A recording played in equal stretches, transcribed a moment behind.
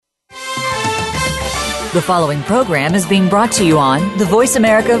The following program is being brought to you on the Voice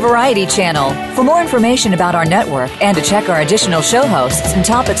America Variety Channel. For more information about our network and to check our additional show hosts and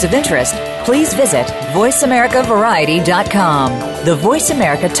topics of interest, please visit voiceamericavariety.com. The Voice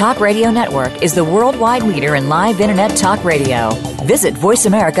America Talk Radio Network is the worldwide leader in live Internet talk radio. Visit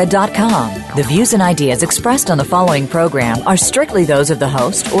voiceamerica.com. The views and ideas expressed on the following program are strictly those of the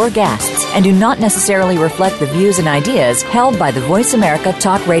host or guests and do not necessarily reflect the views and ideas held by the Voice America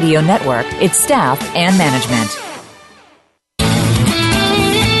Talk Radio Network, its staff, and management.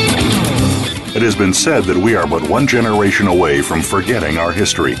 It has been said that we are but one generation away from forgetting our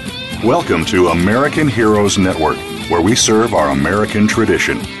history. Welcome to American Heroes Network, where we serve our American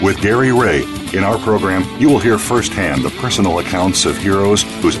tradition. With Gary Ray, in our program, you will hear firsthand the personal accounts of heroes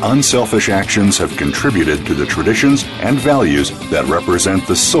whose unselfish actions have contributed to the traditions and values that represent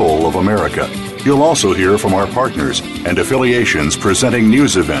the soul of America. You'll also hear from our partners and affiliations presenting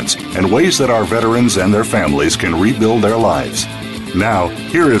news events and ways that our veterans and their families can rebuild their lives. Now,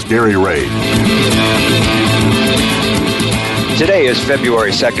 here is Gary Ray. Today is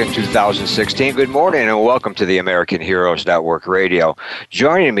February 2nd, 2016. Good morning and welcome to the American Heroes Network Radio.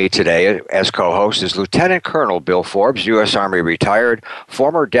 Joining me today as co-host is Lieutenant Colonel Bill Forbes, U.S. Army retired,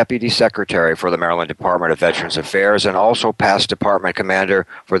 former Deputy Secretary for the Maryland Department of Veterans Affairs, and also past Department Commander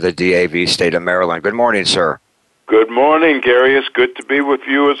for the DAV State of Maryland. Good morning, sir. Good morning, Gary. It's good to be with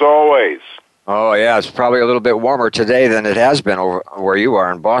you as always. Oh, yeah, it's probably a little bit warmer today than it has been over where you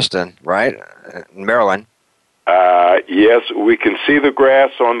are in Boston, right? In Maryland. Yes, we can see the grass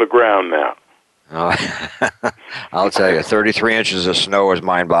on the ground now. Oh, I'll tell you, 33 inches of snow is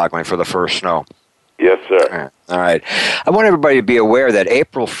mind-boggling for the first snow. Yes, sir. All right. I want everybody to be aware that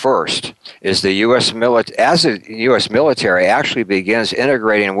April 1st is the U.S. military actually begins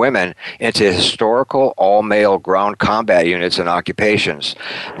integrating women into historical all-male ground combat units and occupations.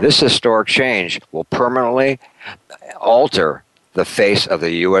 This historic change will permanently alter the face of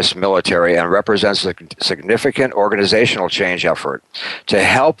the U.S. military and represents a significant organizational change effort. To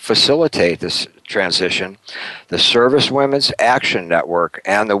help facilitate this transition, the Service Women's Action Network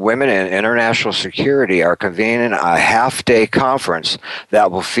and the Women in International Security are convening a half-day conference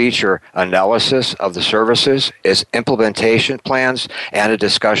that will feature analysis of the services, its implementation plans, and a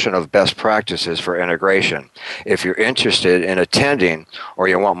discussion of best practices for integration. If you're interested in attending or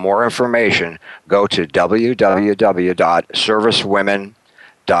you want more information, go to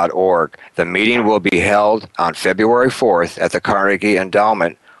www.servicewomen.org. The meeting will be held on February 4th at the Carnegie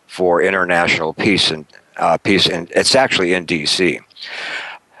Endowment for International Peace, and it's actually in D.C.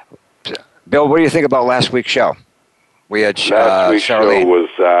 Bill, what do you think about last week's show? We had last week's Charlene. show was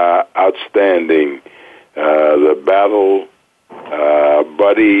outstanding. The battle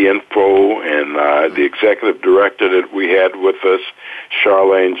buddy info and the executive director that we had with us,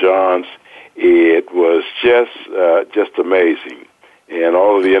 Charlene Johns. It was just amazing, and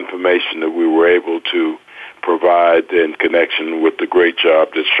all of the information that we were able to provide in connection with the great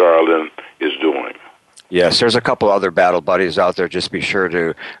job that Charlene is doing. Yes, there's a couple other Battle Buddies out there. Just be sure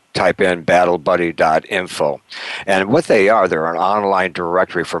to type in battlebuddy.info. And what they are, they're an online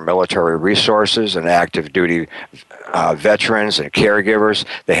directory for military resources and active duty veterans and caregivers.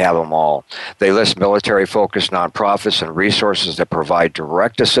 They have them all. They list military-focused nonprofits and resources that provide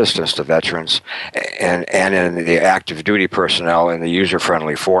direct assistance to veterans and in the active duty personnel in the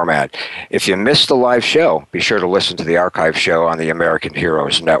user-friendly format. If you missed the live show, be sure to listen to the archive show on the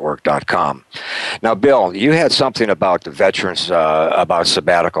AmericanHeroesNetwork.com. Now, Bill, you had something about the veterans, about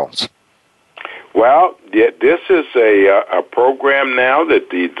sabbaticals. Well, this is a program now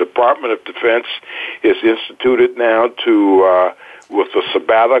that the Department of Defense has instituted now to with a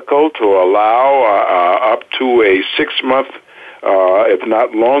sabbatical to allow up to a 6-month, if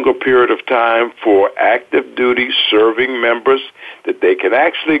not longer period of time for active duty serving members that they can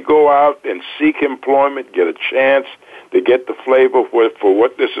actually go out and seek employment, get a chance to get the flavor for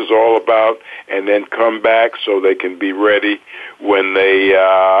what this is all about, and then come back so they can be ready when they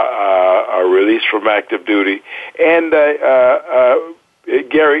are released from active duty. And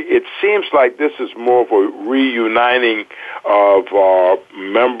Gary, it seems like this is more of a reuniting of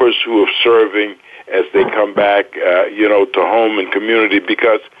members who are serving as they come back, to home and community,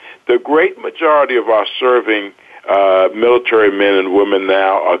 because the great majority of our serving military men and women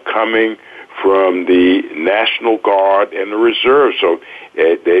now are coming from the National Guard and the Reserve. So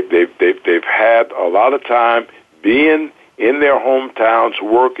they've had a lot of time being in their hometowns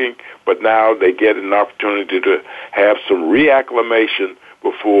working, but now they get an opportunity to have some reacclimation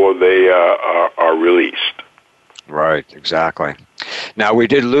before they are released. Right, exactly. Now, we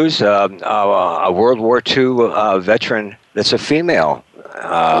did lose a World War II veteran that's a female.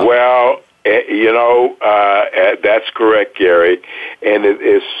 Well, That's correct, Gary. And it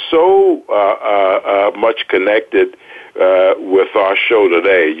is so much connected with our show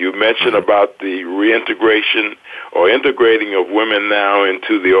today. You mentioned about the reintegration or integrating of women now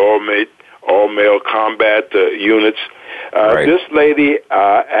into the all-male combat units. Right. This lady,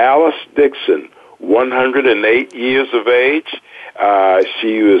 Alice Dixon, 108 years of age.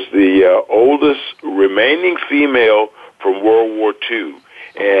 She was the oldest remaining female from World War II.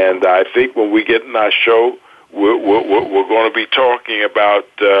 And I think when we get in our show, we're going to be talking about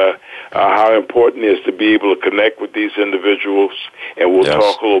how important it is to be able to connect with these individuals, and we'll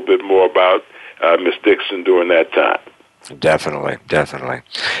talk a little bit more about Miss Dixon during that time. Definitely.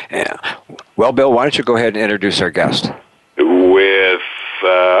 Yeah. Well, Bill, why don't you go ahead and introduce our guest? With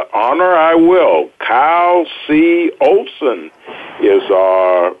honor, I will. Kyle C. Olson is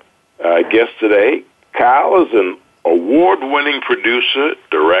our guest today. Kyle is an award-winning producer,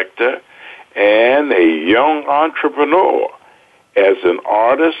 director, and a young entrepreneur. As an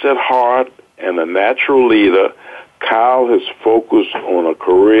artist at heart and a natural leader, Kyle has focused on a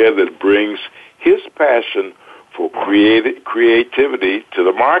career that brings his passion for creativity to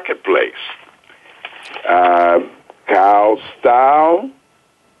the marketplace. Kyle's style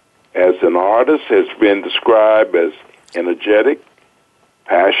as an artist has been described as energetic,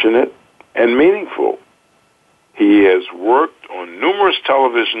 passionate, and meaningful. He has worked on numerous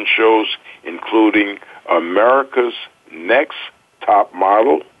television shows, including America's Next Top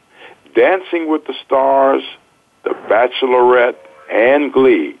Model, Dancing with the Stars, The Bachelorette, and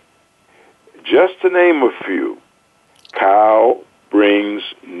Glee. Just to name a few, Kyle brings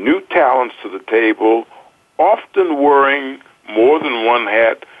new talents to the table, often wearing more than one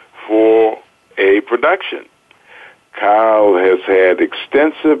hat for a production. Kyle has had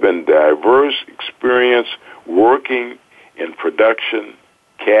extensive and diverse experience working in production,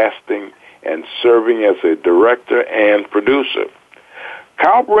 casting, and serving as a director and producer.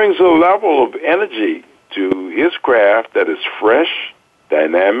 Kyle brings a level of energy to his craft that is fresh,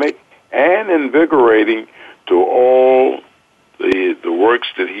 dynamic, and invigorating to all the works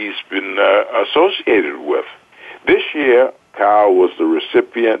that he's been associated with. This year, Kyle was the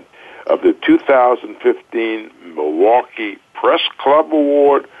recipient of the 2015 Milwaukee Press Club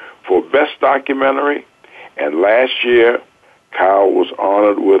Award for Best Documentary, and last year, Kyle was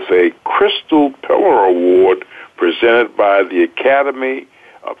honored with a Crystal Pillar Award presented by the Academy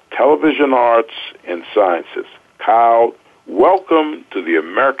of Television Arts and Sciences. Kyle, welcome to the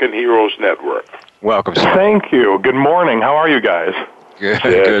American Heroes Network. Welcome, sir. Thank you. Good morning. How are you guys?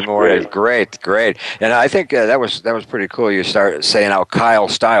 Good morning. Great. And I think that was pretty cool. You start saying out Kyle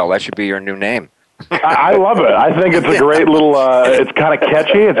Style. That should be your new name. I love it. I think it's a great little, it's kind of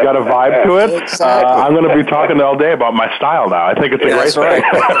catchy. It's got a vibe to it. Exactly. I'm going to be talking all day about my style now. I think it's a great thing.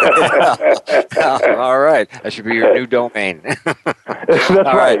 Right. All right. That should be your new domain. That's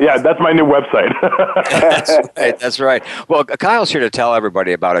right. Yeah, that's my new website. That's right. Well, Kyle's here to tell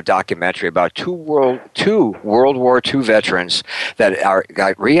everybody about a documentary about two World War II veterans that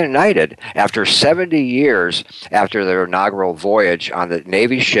got reunited after 70 years after their inaugural voyage on the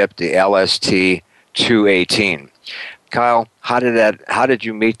Navy ship, the LST 218. Kyle, how did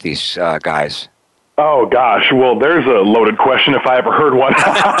you meet these guys? Oh, gosh. Well, there's a loaded question if I ever heard one.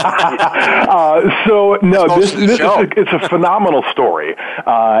 It's a phenomenal story,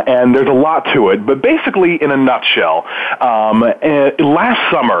 and there's a lot to it. But basically, in a nutshell,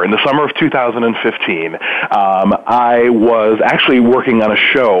 last summer, in the summer of 2015, I was actually working on a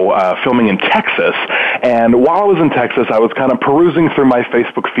show filming in Texas. And while I was in Texas, I was kind of perusing through my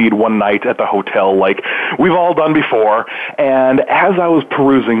Facebook feed one night at the hotel, like we've all done before. And as I was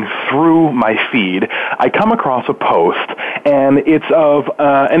perusing through my feed, I come across a post, and it's of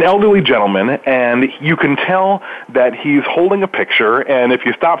an elderly gentleman, and you can tell that he's holding a picture, and if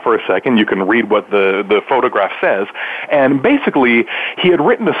you stop for a second, you can read what the photograph says. And basically, he had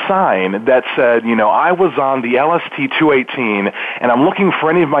written a sign that said, I was on the LST-218, and I'm looking for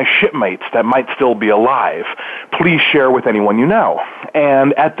any of my shipmates that might still be alive. Please share with anyone you know.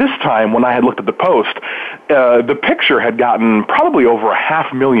 And at this time, when I had looked at the post, the picture had gotten probably over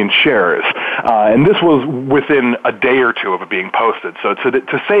 500,000 shares, and this was within a day or two of it being posted. So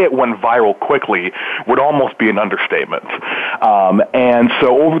to say it went viral quickly would almost be an understatement. And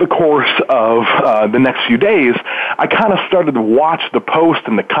so over the course of the next few days, I kind of started to watch the post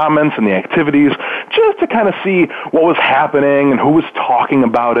and the comments and the activities just to kind of see what was happening and who was talking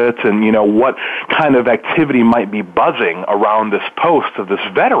about it and, what kind of activity might be buzzing around this post of this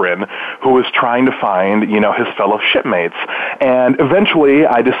veteran who was trying to find, his fellow shipmates. And eventually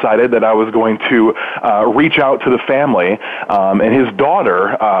I decided that I was going to reach out to the family, and his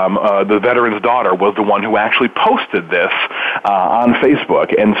daughter, the veteran's daughter, was the one who actually posted this on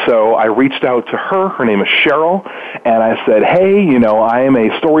Facebook. And so I reached out to her. Her name is Cheryl. And I said, hey, I am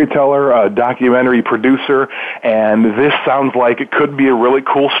a storyteller, a documentary producer, and this sounds like it could be a really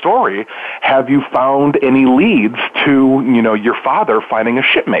cool story. Have you found any leads to, your father finding a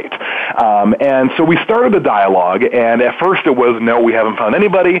shipmate? And so we started the dialogue, and at first it was, no, we haven't found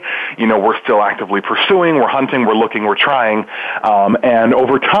anybody. We're still actively pursuing, we're hunting, we're looking, we're trying. And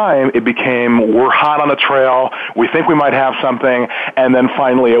over time, it became, we're hot on the trail, we think we might have something, and then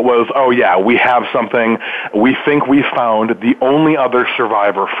finally it was, oh yeah, we have something. We think we found the only other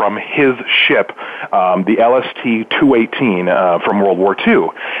survivor from his ship, the LST-218 from World War II.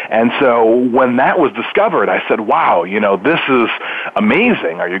 And so when that was discovered, I said, wow, this is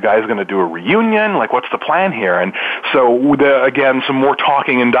amazing. Are you guys going to do a reunion? Like, what's the plan here? And so, again, some more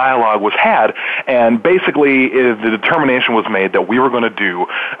talking and dialogue was had, and basically the determination was made that we were going to do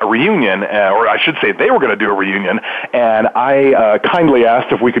a reunion, or I should say they were going to do a reunion, and I kindly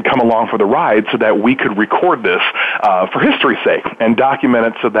asked if we could come along for the ride so that we could record this for history's sake and document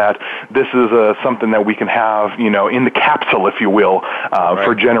it so that this is something that we can have, in the capsule, if you will,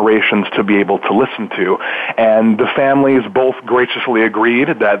 for generations to be able to listen to. And the families both graciously agreed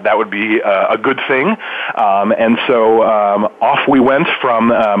that that would be a good thing. And so off we went from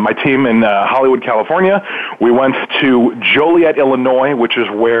my team in Hollywood, California. We went to Joliet, Illinois, which is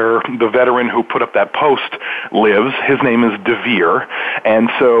where the veteran who put up that post lives. His name is DeVere. And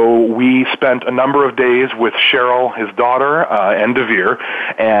so we spent a number of days with Cheryl, his daughter, and DeVere,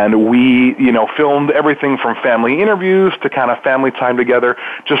 and we, filmed everything from family interviews to kind of family time together,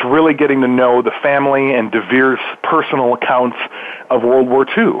 just really getting to know the family and DeVere's personal accounts of World War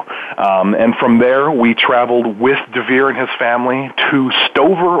II. And from there, we traveled with DeVere and his family to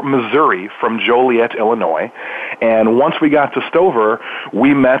Stover, Missouri from Joliet, Illinois. And once we got to Stover,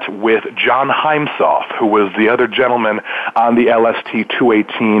 we met with John Heimsoth, who was the other gentleman on the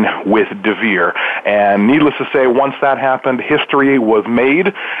LST-218 with DeVere. And needless to say, once that happened, history was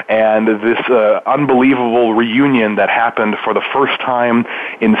made, and this unbelievable reunion that happened for the first time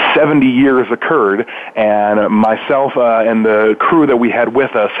in 70 years occurred. And myself and the crew that we had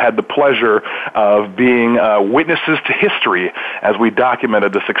with us had the pleasure of being witnesses to history as we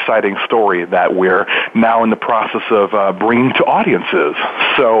documented this exciting story that we're now in the process of bringing to audiences.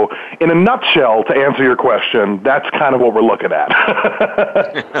 So, in a nutshell, to answer your question, that's kind of what we're looking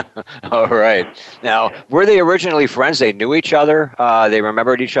at. All right. Now, were they originally friends? They knew each other? They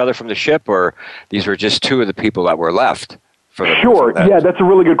remembered each other from the ship, or these were just two of the people that were left? Sure. Yeah, that's a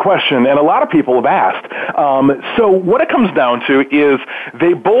really good question, and a lot of people have asked. So what it comes down to is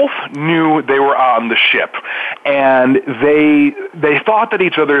they both knew they were on the ship, and they thought that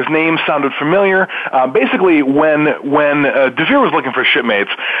each other's names sounded familiar. Basically, when DeVere was looking for shipmates,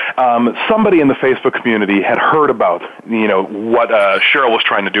 somebody in the Facebook community had heard about what Cheryl was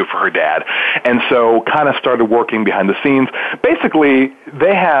trying to do for her dad, and so kind of started working behind the scenes. Basically,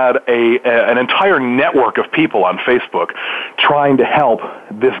 they had an entire network of people on Facebook trying to help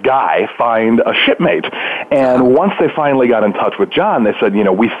this guy find a shipmate. And once they finally got in touch with John, they said,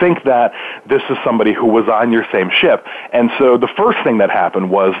 we think that this is somebody who was on your same ship. And so the first thing that happened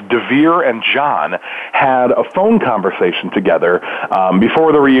was DeVere and John had a phone conversation together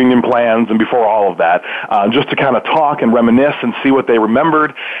before the reunion plans and before all of that, just to kind of talk and reminisce and see what they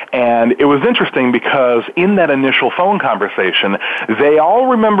remembered. And it was interesting because in that initial phone conversation, they all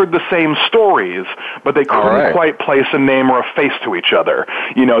remembered the same stories, but they couldn't quite place a name or a face to each other.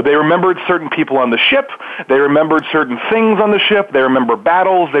 They remembered certain people on the ship, they remembered certain things on the ship, they remember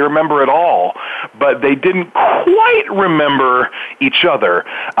battles, they remember it all, but they didn't quite remember each other.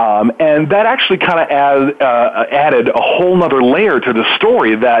 And that actually kind of added a whole nother layer to the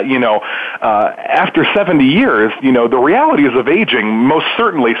story that, after 70 years, the realities of aging most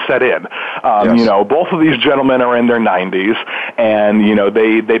certainly set in. Yes. Both of these gentlemen are in their 90s, and,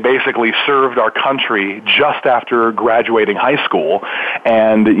 they basically served our country just after graduating high school.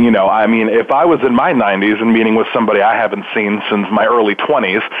 And, if I was in my 90s, reason, meaning with somebody I haven't seen since my early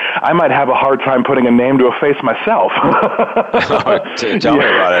 20s, I might have a hard time putting a name to a face myself. Tell me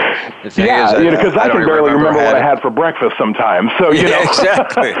about it. The thing is, because I can barely remember what I had for breakfast sometimes. So,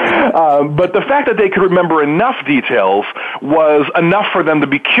 exactly. But the fact that they could remember enough details was enough for them to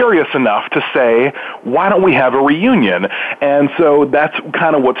be curious enough to say, why don't we have a reunion? And so that's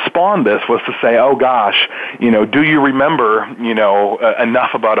kind of what spawned this, was to say, oh gosh, do you remember,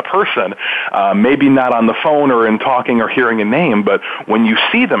 enough about a person? Maybe not on the phone or in talking or hearing a name, but when you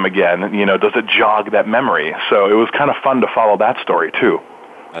see them again, does it jog that memory? So it was kind of fun to follow that story too.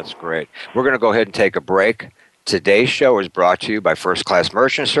 That's great. We're going to go ahead and take a break. Today's show is brought to you by First Class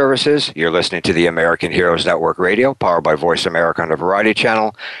Merchant Services. You're listening to the American Heroes Network Radio, powered by Voice America on the Variety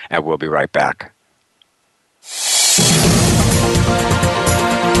Channel, and we'll be right back.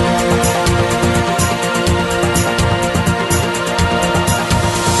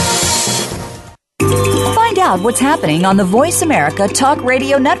 Find out what's happening on the Voice America Talk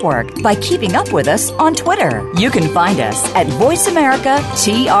Radio Network by keeping up with us on Twitter. You can find us at Voice America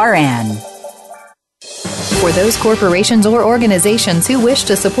TRN. For those corporations or organizations who wish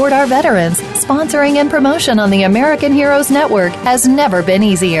to support our veterans, sponsoring and promotion on the American Heroes Network has never been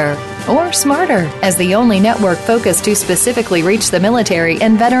easier or smarter, as the only network focused to specifically reach the military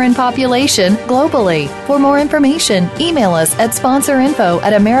and veteran population globally. For more information, email us at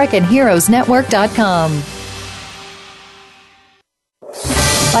sponsorinfo@AmericanHeroesNetwork.com.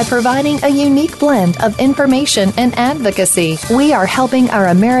 By providing a unique blend of information and advocacy, we are helping our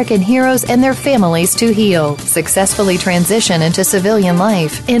American heroes and their families to heal, successfully transition into civilian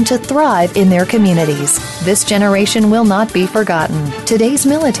life, and to thrive in their communities. This generation will not be forgotten. Today's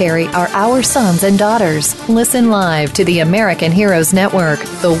military are our sons and daughters. Listen live to the American Heroes Network,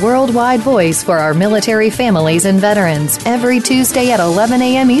 the worldwide voice for our military families and veterans, every Tuesday at 11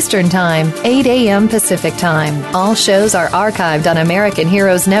 a.m. Eastern Time, 8 a.m. Pacific Time. All shows are archived on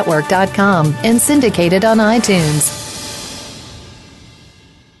AmericanHeroesNetwork.com and syndicated on iTunes.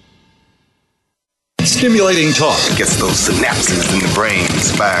 Stimulating talk gets those synapses in the brain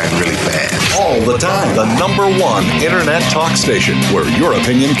firing really fast. all the time. The #1 internet talk station where your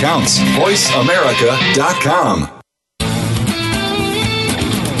opinion counts. VoiceAmerica.com.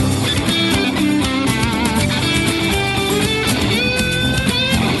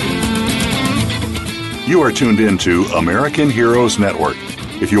 You are tuned in to American Heroes Network.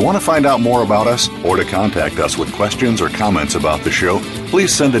 If you want to find out more about us or to contact us with questions or comments about the show,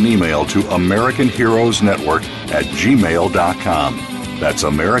 please send an email to AmericanHeroesNetwork@gmail.com. That's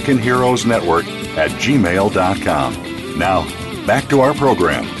AmericanHeroesNetwork@gmail.com. Now, back to our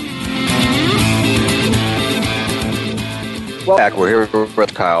program. Well, back. We're here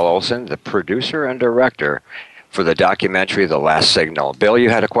with Kyle Olson, the producer and director for the documentary The Last Signal. Bill, you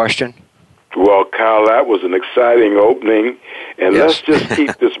had a question? Well, Kyle, that was an exciting opening, and Yes. let's just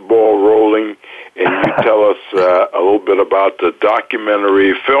keep this ball rolling, and you tell us a little bit about the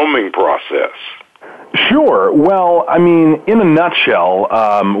documentary filming process. Sure. Well, I mean, in a nutshell,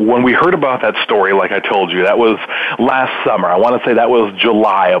 when we heard about that story, like I told you, that was last summer. I want to say that was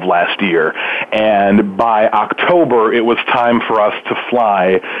July of last year. And by October, it was time for us to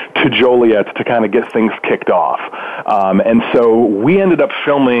fly to Joliet to kind of get things kicked off. And so we ended up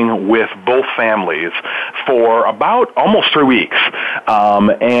filming with both families for about almost 3 weeks.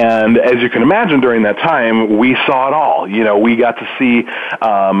 And as you can imagine, during that time, we saw it all. You know, we got to see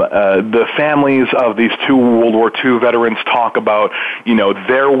the families of these two World War II veterans talk about, you know,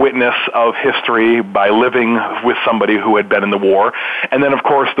 their witness of history by living with somebody who had been in the war. And then, of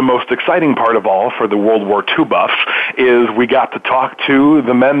course, the most exciting part of all for the World War II buffs is we got to talk to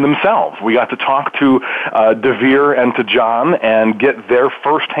the men themselves. We got to talk to DeVere and to John and get their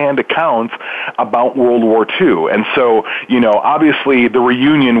firsthand accounts about World War II. And so, you know, obviously the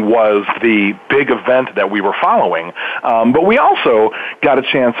reunion was the big event that we were following. But we also got a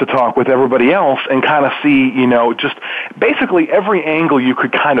chance to talk with everybody else and kind of see, you know, just basically every angle you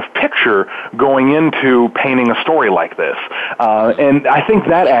could kind of picture going into painting a story like this. And I think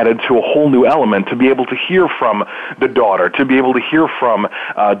that added to a whole new element, to be able to hear from the daughter, to be able to hear from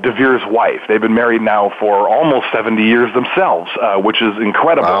DeVere's wife. They've been married now for almost 70 years themselves, which is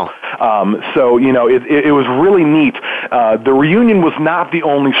incredible. Wow. So, you know, it was really neat. The reunion was not the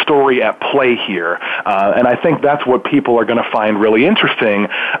only story at play here. And I think that's what people are going to find really interesting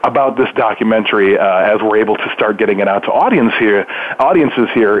about this documentary as we're able to start getting it out to audiences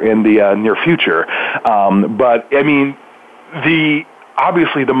here in the near future. But, I mean,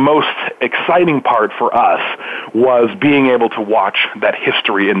 obviously the most exciting part for us was being able to watch that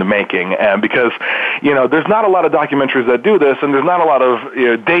history in the making, and because, there's not a lot of documentaries that do this, and there's not a lot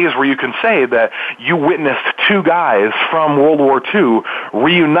of days where you can say that you witnessed two guys from World War II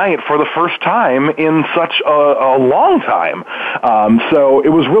reunite for the first time in such a long time. So it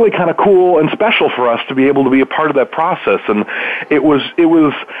was really kind of cool and special for us to be able to be a part of that process, and it was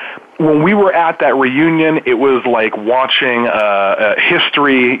when we were at that reunion, it was like watching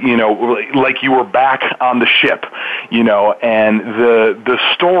history, like you were back on the ship, and the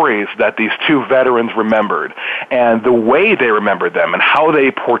stories that these two veterans remembered, and the way they remembered them, and how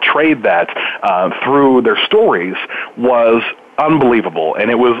they portrayed that through their stories was unbelievable. And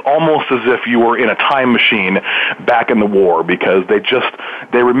it was almost as if you were in a time machine back in the war, because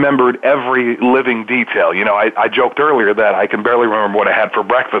they remembered every living detail. I joked earlier that I can barely remember what I had for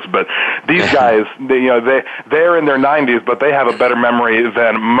breakfast, but these guys, they're in their 90s, but they have a better memory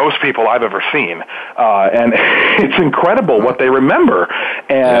than most people I've ever seen. And it's incredible what they remember.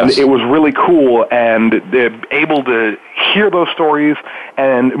 And It was really cool, and they're able to hear those stories,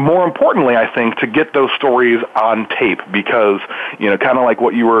 and more importantly, I think, to get those stories on tape, because, kind of like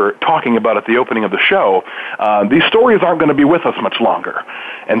what you were talking about at the opening of the show, these stories aren't going to be with us much longer.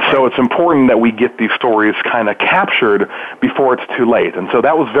 And so it's important that we get these stories kind of captured before it's too late. And so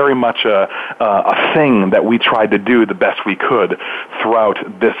that was very much a thing that we tried to do the best we could throughout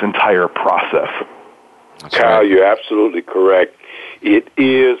this entire process. Kyle, you're absolutely correct. It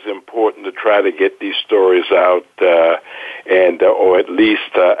is important to try to get these stories out, or at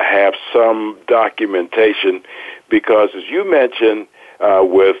least have some documentation, because, as you mentioned,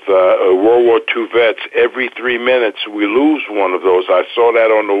 with World War II vets, every 3 minutes we lose one of those. I saw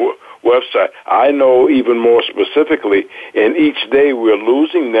that on the website. I know even more specifically, and each day we're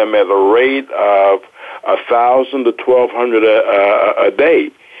losing them at a rate of 1,000 to 1,200 a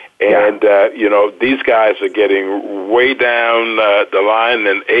day. And, these guys are getting way down the line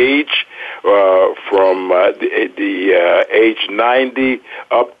in age, from the age 90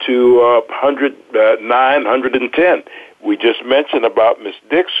 up to 109, 110. We just mentioned about Miss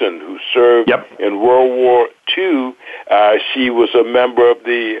Dixon, who served in World War II. She was a member of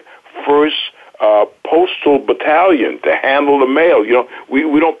the 1st Postal Battalion to handle the mail.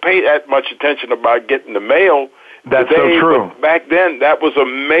 We don't pay that much attention about getting the mail. That's so true. But back then, that was a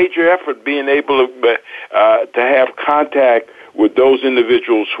major effort, being able to have contact with those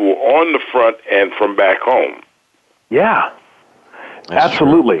individuals who were on the front and from back home. Yeah.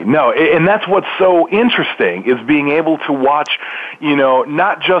 Absolutely. True. No, and that's what's so interesting, is being able to watch,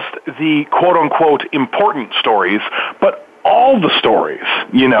 not just the quote-unquote important stories, but all the stories,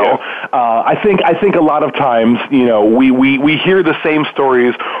 I think a lot of times, we hear the same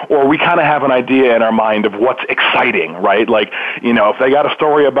stories, or we kind of have an idea in our mind of what's exciting, right? Like, if they got a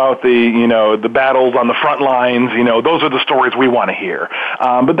story about the battles on the front lines, those are the stories we want to hear.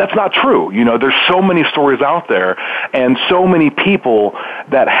 But that's not true. There's so many stories out there, and so many people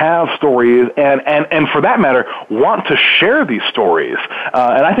that have stories, and for that matter, want to share these stories.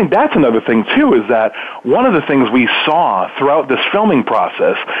 And I think that's another thing too, is that one of the things we saw throughout this filming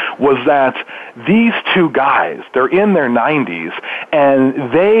process was that these two guys, they're in their 90s,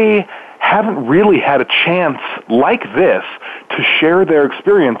 and they haven't really had a chance like this to share their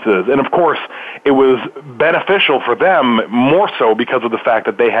experiences. And of course, it was beneficial for them more so because of the fact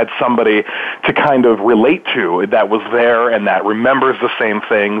that they had somebody to kind of relate to that was there and that remembers the same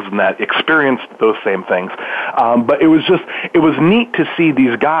things and that experienced those same things. But it was neat to see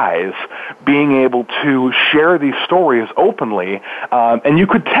these guys being able to share these stories openly. And you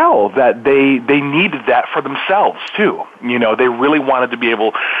could tell that they needed that for themselves too. They really wanted to be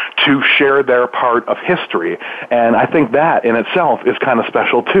able to share their part of history. And I think that in itself is kind of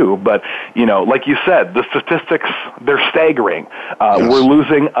special too. But, like you said, the statistics, they're staggering. We're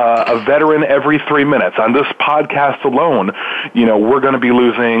losing a veteran every 3 minutes. On this podcast alone, we're going to be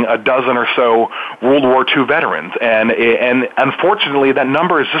losing a dozen or so World War II veterans. And unfortunately, that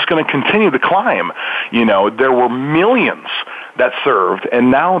number is just going to continue to climb. There were millions that served, and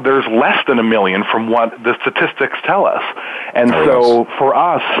now there's less than 1 million from what the statistics tell us. And so for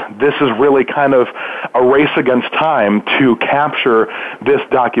us, this is really kind of a race against time to capture this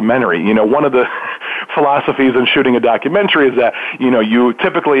documentary. One of the philosophies in shooting a documentary is that, you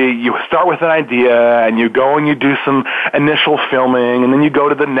typically start with an idea and you go and you do some initial filming, and then you go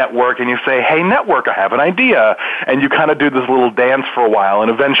to the network and you say, hey, network, I have an idea. And you kind of do this little dance for a while,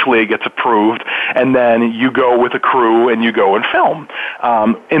 and eventually it gets approved, and then you go with a crew and you go and film.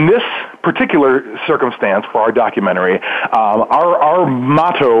 In this particular circumstance for our documentary, our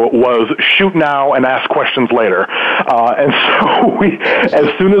motto was shoot now and ask questions later. And so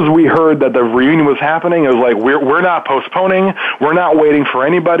as soon as we heard that the reunion was happening, it was like, we're not postponing, we're not waiting for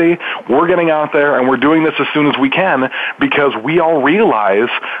anybody, we're getting out there and we're doing this as soon as we can, because we all realize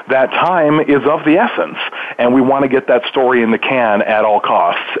that time is of the essence, and we want to get that story in the can at all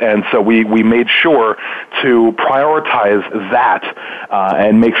costs. And so we made sure to prioritize that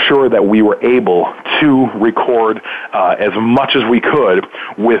and make sure that we were able to record as much as we could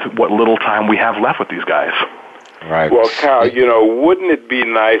with what little time we have left with these guys. Right. Well, Kyle, wouldn't it be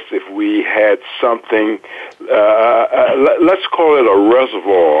nice if we had something, let's call it a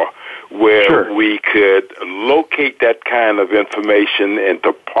reservoir, where sure. we could locate that kind of information and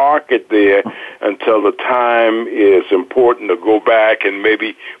to park it there until the time is important to go back and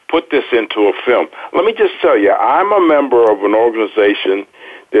maybe put this into a film. Let me just tell you, I'm a member of an organization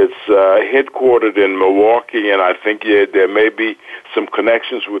that's headquartered in Milwaukee, and I think there may be some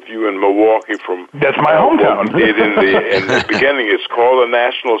connections with you in Milwaukee from... That's my hometown. What we did in the beginning. It's called the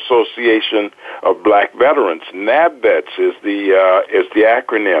National Association of Black Veterans. NABVETS is the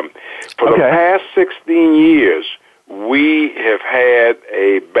acronym. For the past 16 years, we have had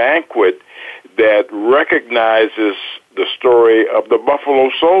a banquet that recognizes the story of the Buffalo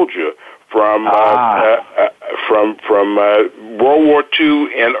Soldier from World War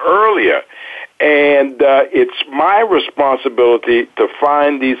II and earlier. And it's my responsibility to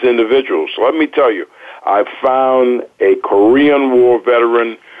find these individuals. So let me tell you, I found a Korean War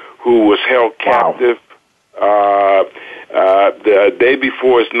veteran who was held captive the day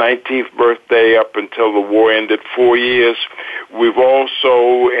before his 19th birthday up until the war ended, 4 years. We've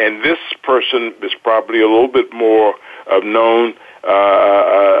also, and this person is probably a little bit more known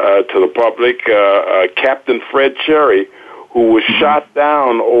to the public, Captain Fred Cherry, who was shot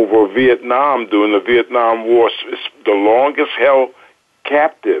down over Vietnam during the Vietnam War. It's the longest held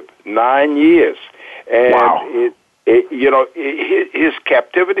captive, 9 years. And his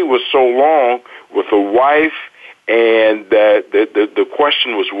captivity was so long with a wife, and the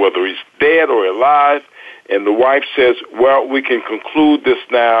question was whether he's dead or alive. And the wife says, well, we can conclude this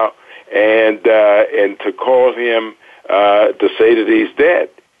now, and to call him to say that he's dead.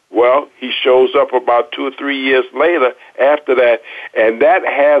 Well, he shows up about 2 or 3 years later after that, and that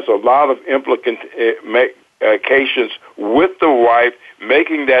has a lot of implications with the wife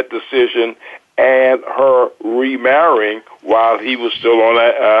making that decision and her remarrying while he was still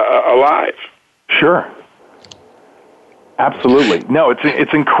alive. Sure. Absolutely. No,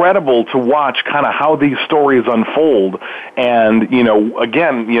 it's incredible to watch kind of how these stories unfold and,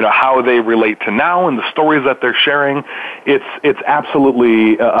 again, how they relate to now and the stories that they're sharing. It's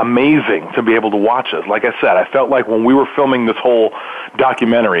absolutely amazing to be able to watch this. Like I said, I felt like when we were filming this whole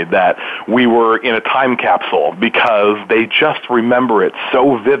documentary that we were in a time capsule because they just remember it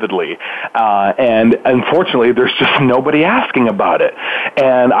so vividly. And unfortunately, there's just nobody asking about it.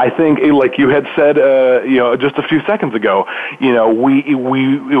 And I think, like you had said, just a few seconds ago,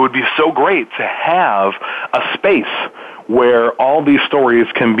 it would be so great to have a space where all these stories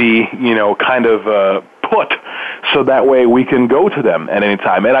can be, kind of put so that way we can go to them at any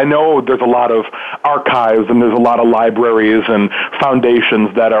time. And I know there's a lot of archives and there's a lot of libraries and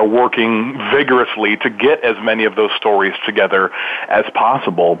foundations that are working vigorously to get as many of those stories together as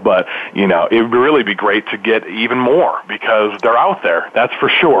possible. But, it would really be great to get even more because they're out there. That's for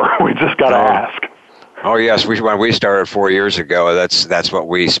sure. We just got to ask. Oh yes, when we started 4 years ago, that's what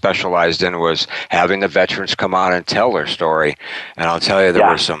we specialized in, was having the veterans come on and tell their story. And I'll tell you, there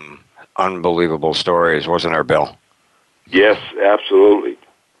were some unbelievable stories, wasn't there, Bill? Yes, absolutely.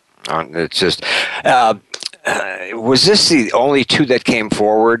 It's just, was this the only two that came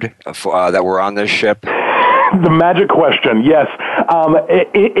forward that were on this ship? The magic question, yes.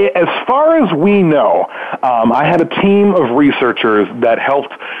 As far as we know, I had a team of researchers that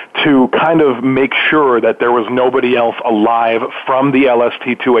helped to kind of make sure that there was nobody else alive from the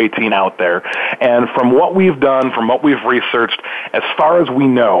LST-218 out there. And from what we've done, from what we've researched, as far as we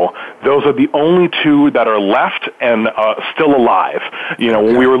know, those are the only two that are left and still alive.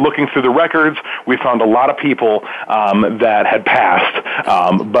 When we were looking through the records, we found a lot of people that had passed,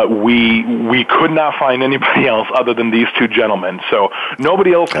 but we could not find anybody else other than these two gentlemen. So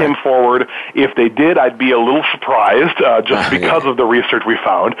nobody else came forward. If they did, I'd be a little surprised just because of the research we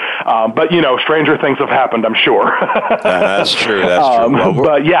found. But, stranger things have happened, I'm sure. That's true. That's true. Well,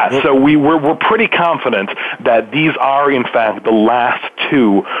 but yeah, so we're pretty confident that these are, in fact, the last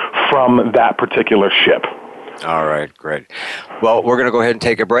two from that particular ship. All right, great. Well, we're going to go ahead and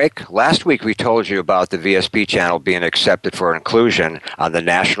take a break. Last week we told you about the VSP channel being accepted for inclusion on the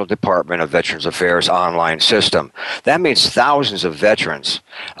National Department of Veterans Affairs online system. That means thousands of veterans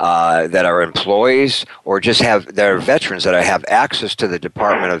that are employees or just that are veterans that have access to the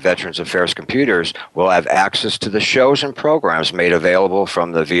Department of Veterans Affairs computers will have access to the shows and programs made available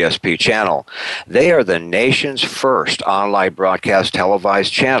from the VSP channel. They are the nation's first online broadcast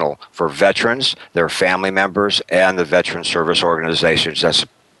televised channel for veterans, their family members, and the veteran service organizations that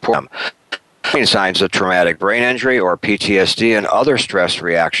support them. Signs of traumatic brain injury or PTSD and other stress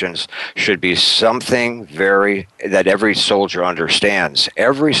reactions should be something that every soldier understands.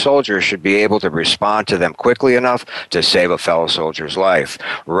 Every soldier should be able to respond to them quickly enough to save a fellow soldier's life.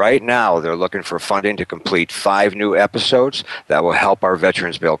 Right now, they're looking for funding to complete 5 new episodes that will help our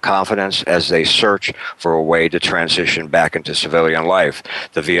veterans build confidence as they search for a way to transition back into civilian life.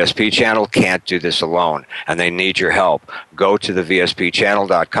 The VSP channel can't do this alone, and they need your help. Go to the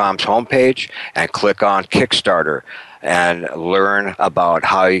VSPchannel.com's homepage and click on Kickstarter and learn about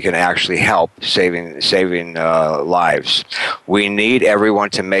how you can actually help saving lives. We need everyone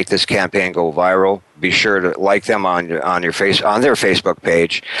to make this campaign go viral. Be sure to like them on their Facebook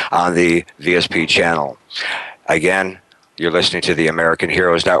page on the VSP channel. Again, you're listening to the American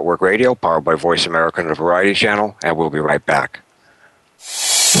Heroes Network Radio, powered by Voice America and the Variety Channel, and we'll be right back.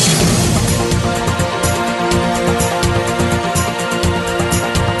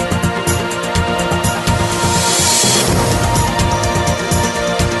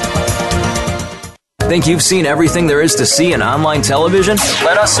 Think you've seen everything there is to see in online television?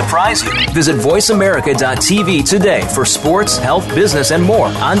 Let us surprise you. Visit voiceamerica.tv today for sports, health, business, and more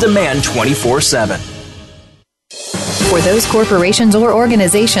on demand 24/7. For those corporations or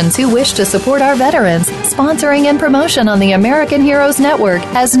organizations who wish to support our veterans, sponsoring and promotion on the American Heroes Network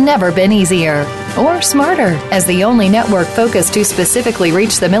has never been easier or smarter. As the only network focused to specifically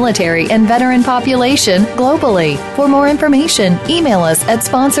reach the military and veteran population globally. For more information, email us at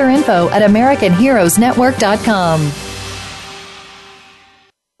sponsorinfo@AmericanHeroesNetwork.com.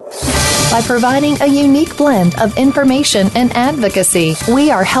 By providing a unique blend of information and advocacy,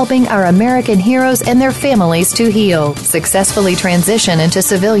 we are helping our American heroes and their families to heal, successfully transition into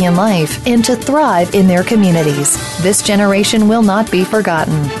civilian life, and to thrive in their communities. This generation will not be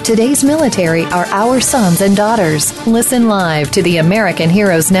forgotten. Today's military are our sons and daughters. Listen live to the American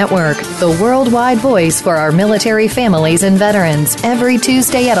Heroes Network, the worldwide voice for our military families and veterans, every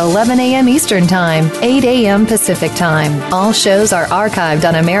Tuesday at 11 a.m. Eastern Time, 8 a.m. Pacific Time. All shows are archived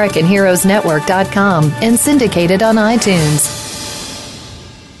on AmericanHeroesNetwork.com and syndicated on iTunes.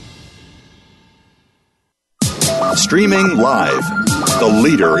 Streaming live, the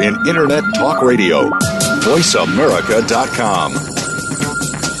leader in Internet Talk Radio, VoiceAmerica.com.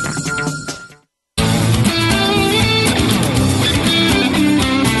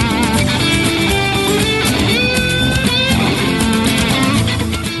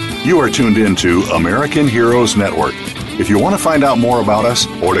 You are tuned in to American Heroes Network. If you want to find out more about us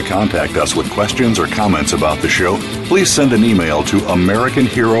or to contact us with questions or comments about the show, please send an email to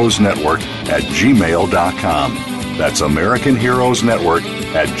AmericanHeroesNetwork@gmail.com. That's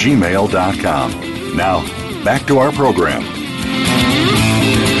AmericanHeroesNetwork@gmail.com. Now, back to our program.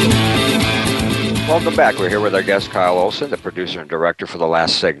 Welcome back. We're here with our guest, Kyle Olson, the producer and director for The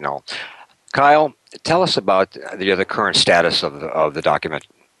Last Signal. Kyle, tell us about the current status of the document.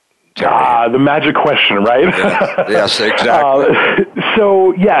 The magic question, right? Yes, exactly.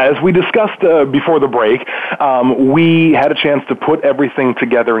 As we discussed before the break, we had a chance to put everything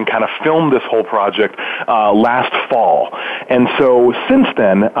together and kind of film this whole project last fall. And so since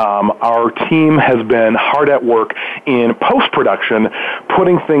then, our team has been hard at work in post-production,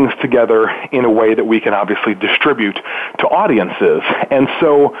 putting things together in a way that we can obviously distribute to audiences. And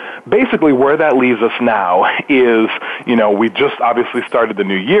so basically where that leaves us now is, we just obviously started the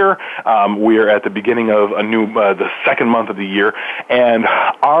new year. We are at the beginning of the second month of the year, and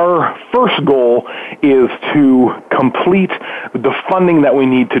our first goal is to complete the funding that we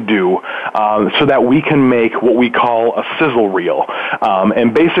need to do so that we can make what we call a sizzle reel.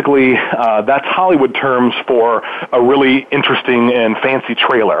 And basically, that's Hollywood terms for a really interesting and fancy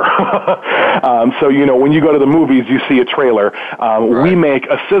trailer. When you go to the movies, you see a trailer. Right. We make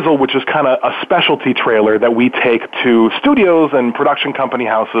a sizzle, which is kind of a specialty trailer that we take to studios and production company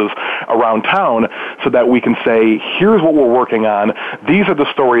houses around town so that we can say, here's what we're working on. These are the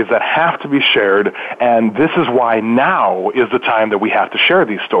stories that have to be shared, and this is why now is the time that we have to share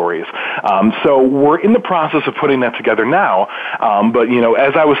these stories. So we're in the process of putting that together now. But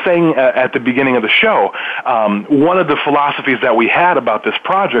as I was saying at the beginning of the show, one of the philosophies that we had about this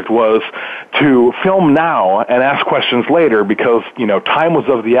project was to film now and ask questions later because, time was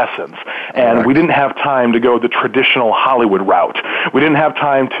of the essence. And we didn't have time to go the traditional Hollywood route. We didn't have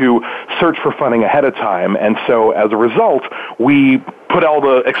time to search for funding ahead of time. And so as a result, we put all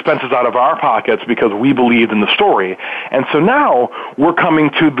the expenses out of our pockets because we believed in the story. And so now we're coming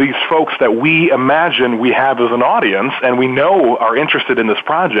to these folks that we imagine we have as an audience and we know are interested in this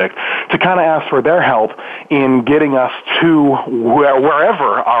project to kind of ask for their help in getting us to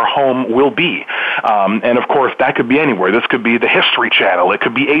wherever our home will be. And of course, that could be anywhere. This could be the History Channel. It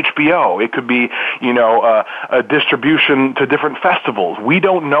could be HBO. It could be, a distribution to different festivals. We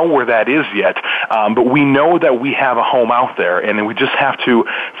don't know where that is yet, but we know that we have a home out there, and we just have to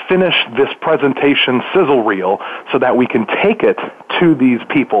finish this presentation sizzle reel so that we can take it to these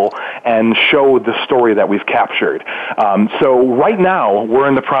people and show the story that we've captured. So right now, we're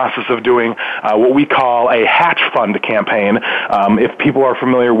in the process of doing what we call a Hatch Fund campaign. If people are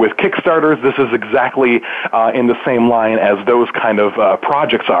familiar with Kickstarters, this is exactly in the same line as those kind of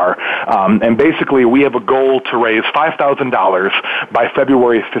projects are. And basically, we have a goal to raise $5,000 by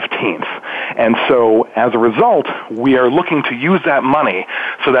February 15th. And so as a result, we are looking to use that money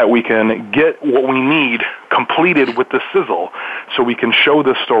so that we can get what we need completed with the sizzle so we can show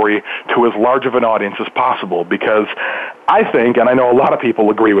this story to as large of an audience as possible, because I think, and I know a lot of people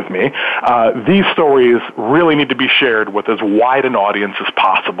agree with me, these stories really need to be shared with as wide an audience as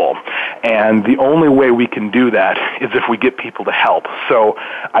possible. And the only way we can do that is if we get people to help. So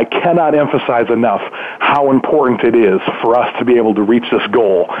I cannot emphasize enough how important it is for us to be able to reach this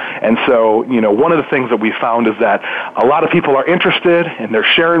goal. And so, one of the things that we found is that a lot of people are interested and they're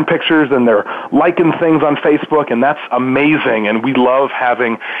sharing pictures and they're liking things on Facebook, and that's amazing, and we love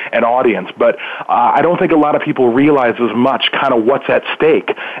having an audience. But I don't think a lot of people realize as much kind of what's at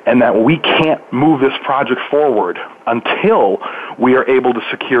stake, and that we can't move this project forward until we are able to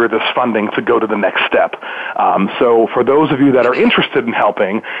secure this funding to go to the next step. So for those of you that are interested in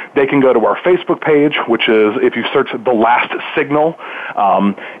helping, they can go to our Facebook page, which is, if you search The Last Signal,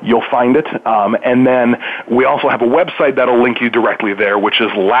 you'll find it. And then we also have a website that'll link you directly there, which is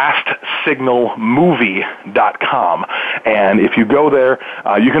LastSignalMovie.com. And if you go there,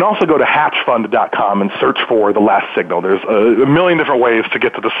 you can also go to hatchfund.com and search for The Last Signal. There's a million different ways to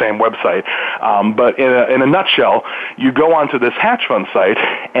get to the same website. But in a nutshell, you go onto this Hatch Fund site,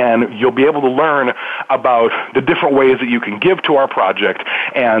 and you'll be able to learn about the different ways that you can give to our project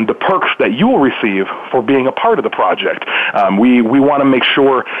and the perks that you will receive for being a part of the project. We want to make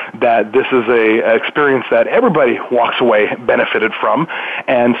sure that this is a experience that everybody walks away benefited from,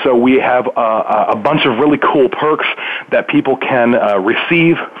 and so we have a bunch of really cool perks that people can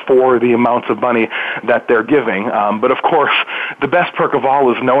receive for the amounts of money that they're giving. But of course, the best perk of all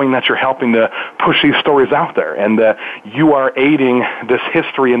is knowing that you're helping to push these stories out there, and that you are aiding this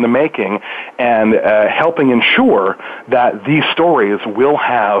history in the making and helping ensure that these stories will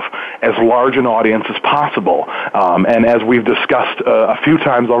have as large an audience as possible. And as we've discussed a few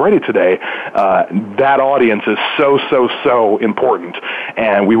times already today, that audience is so important.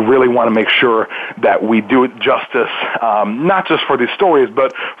 And we really want to make sure that we do it justice, not just for these stories,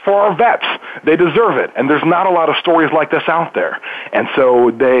 but for our vets. They deserve it. And there's not a lot of stories like this out there. And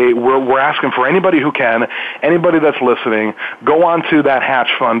so we're asking for anybody who can, anybody that's listening, go on to that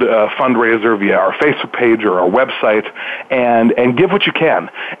Hatch Fund fundraiser via our Facebook page or our website and give what you can.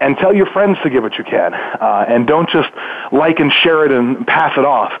 And tell your friends to give what you can. And don't just like and share it and pass it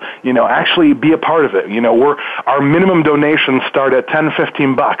off. Actually be a part of it. Our minimum donations start at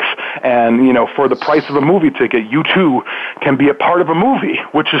 $10-15, and for the price of a movie ticket, you too can be a part of a movie,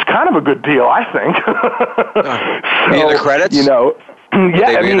 which is kind of a good deal, I think. So, the credits?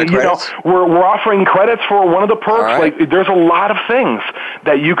 We're offering credits for one of the perks. Right. Like, there's a lot of things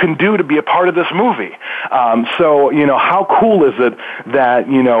that you can do to be a part of this movie. So, how cool is it that,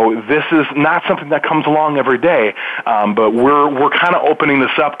 this is not something that comes along every day, but we're kind of opening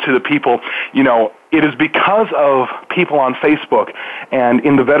this up to the people, It is because of people on Facebook and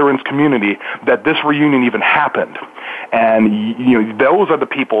in the veterans community that this reunion even happened. And those are the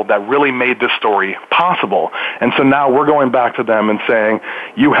people that really made this story possible. And so now we're going back to them and saying,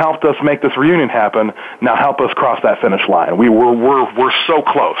 you helped us make this reunion happen, now help us cross that finish line. We're so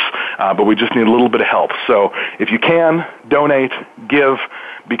close, but we just need a little bit of help. So if you can, donate, give,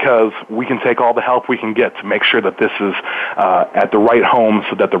 because we can take all the help we can get to make sure that this is at the right home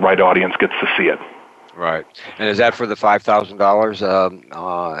so that the right audience gets to see it. Right. And is that for the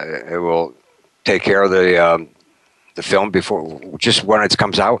 $5,000? It will take care of the film before, just when it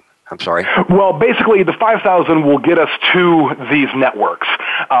comes out? I'm sorry. Well, basically, the $5,000 will get us to these networks.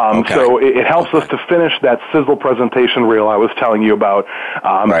 So it helps us to finish that sizzle presentation reel I was telling you about,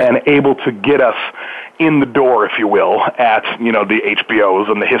 and able to get us in the door, if you will, at, the HBOs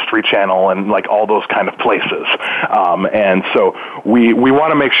and the History Channel and like all those kind of places. And so we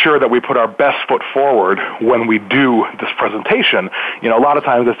want to make sure that we put our best foot forward when we do this presentation. A lot of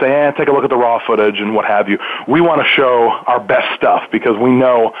times they say, take a look at the raw footage and what have you. We want to show our best stuff because we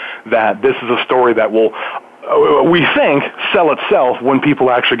know that this is a story that will, we think, sell itself when people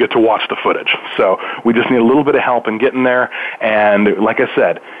actually get to watch the footage. So we just need a little bit of help in getting there. And like I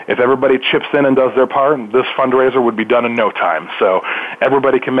said, if everybody chips in and does their part, this fundraiser would be done in no time. So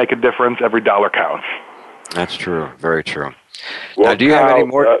everybody can make a difference. Every dollar counts. That's true. Very true. Well, now, do you have any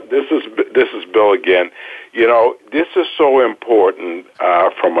more? This is Bill again. This is so important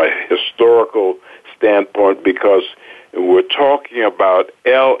from a historical standpoint because we're talking about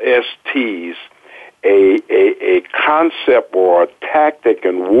LSTs, a concept or a tactic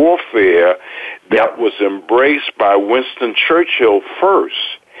in warfare that was embraced by Winston Churchill first.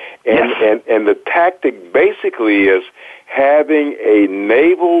 And the tactic basically is having a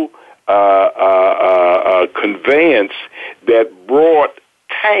naval conveyance that brought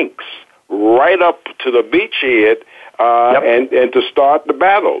tanks right up to the beachhead and to start the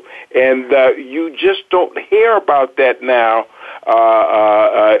battle. And you just don't hear about that now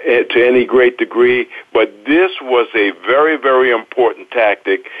to any great degree, but this was a very, very important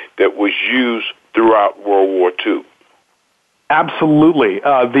tactic that was used throughout World War II. Absolutely.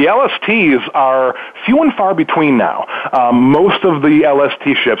 The LSTs are few and far between now. Most of the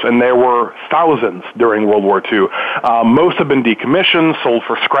LST ships, and there were thousands during World War II, most have been decommissioned, sold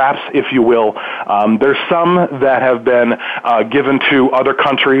for scraps, if you will. There's some that have been given to other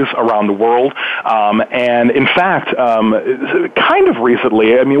countries around the world. And in fact, kind of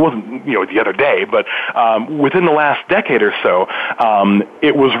recently, I mean, it wasn't the other day, but within the last decade or so,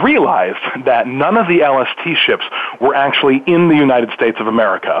 it was realized that none of the LST ships were actually in the United States of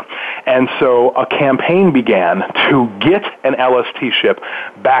America. And so a campaign began to get an LST ship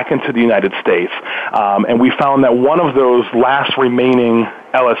back into the United States. And we found that one of those last remaining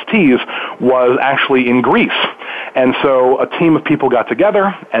LSTs was actually in Greece. And so a team of people got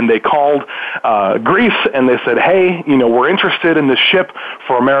together and they called Greece and they said, hey, we're interested in this ship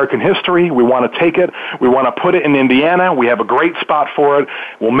for American history. We want to take it. We want to put it in Indiana. We have a great spot for it.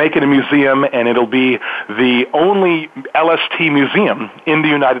 We'll make it a museum and it'll be the only LST museum in the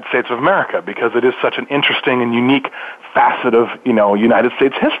United States of America because it is such an interesting and unique facet of, United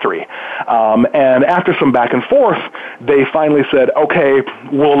States history. And after some back and forth, they finally said, okay,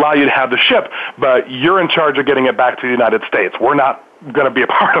 we'll allow you to have the ship, but you're in charge of getting it back to the United States. We're not going to be a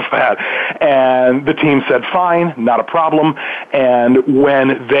part of that. And the team said, fine, not a problem. And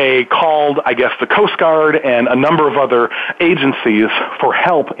when they called, I guess, the Coast Guard and a number of other agencies for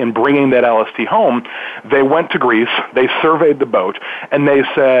help in bringing that LST home, they went to Greece, they surveyed the boat, and they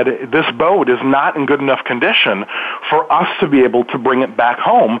said, this boat is not in good enough condition for us to be able to bring it back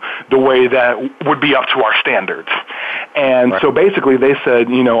home the way that would be up to our standards. And so basically they said,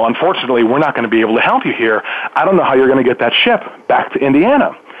 unfortunately, we're not going to be able to help you here. I don't know how you're going to get that ship back to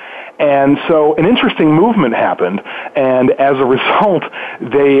Indiana. And so an interesting movement happened, and as a result,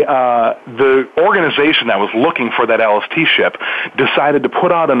 the organization that was looking for that LST ship decided to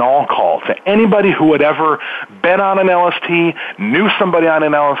put out an all call to anybody who had ever been on an LST, knew somebody on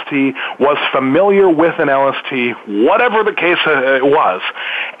an LST, was familiar with an LST, whatever the case was,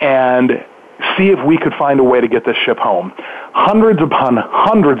 and see if we could find a way to get this ship home. Hundreds upon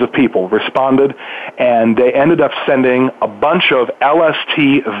hundreds of people responded, and they ended up sending a bunch of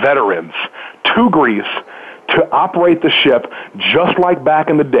LST veterans to Greece to operate the ship just like back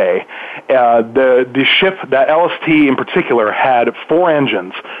in the day. The ship, that LST in particular, had 4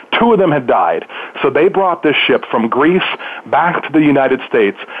 engines. 2 of them had died. So they brought this ship from Greece back to the United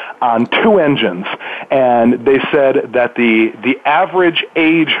States on 2 engines. And they said that the average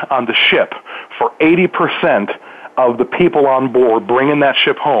age on the ship for 80% of the people on board bringing that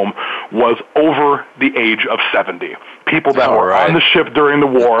ship home was over the age of 70. People that were on the ship during the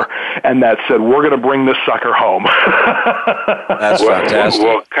war and that said, we're going to bring this sucker home. That's fantastic.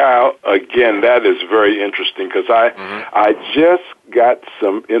 Well, Kyle, again, that is very interesting because I just got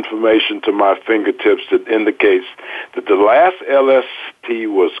some information to my fingertips that indicates that the last LST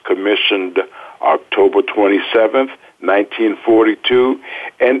was commissioned October 27th, 1942,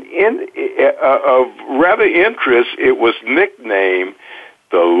 and of rather interest, it was nicknamed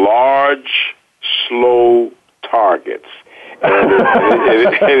the Large Slow Targets. And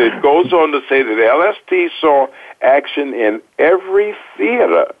it goes on to say that LST saw action in every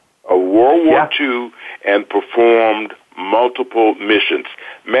theater of World War II and performed multiple missions.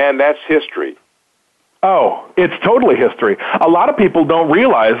 Man, that's history. Oh, it's totally history. A lot of people don't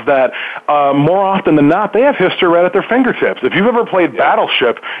realize that more often than not, they have history right at their fingertips. If you've ever played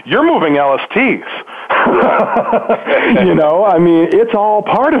Battleship, you're moving LSTs. You know, I mean, it's all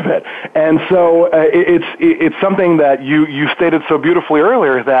part of it. And so it's something that you stated so beautifully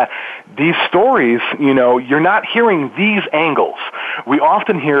earlier, that these stories, you know, you're not hearing these angles. We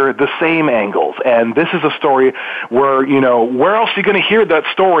often hear the same angles. And this is a story where, you know, where else are you going to hear that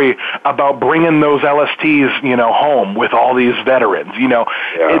story about bringing those LSTs, you know, home with all these veterans? You know,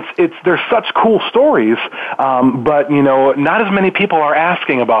 there's such cool stories, but, you know, not as many people are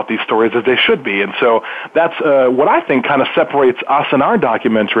asking about these stories as they should be. And so that's what I think kind of separates us in our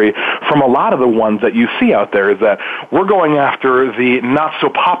documentary from a lot of the ones that you see out there, is that we're going after the not so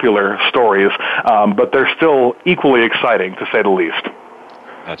popular stories, but they're still equally exciting, to say the least.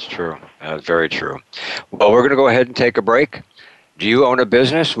 That's true. Very true. Well, we're going to go ahead and take a break. Do you own a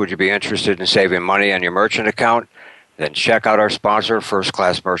business? Would you be interested in saving money on your merchant account? Then check out our sponsor, First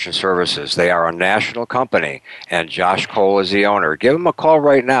Class Merchant Services. They are a national company, and Josh Cole is the owner. Give him a call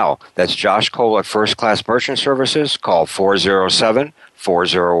right now. That's Josh Cole at First Class Merchant Services. Call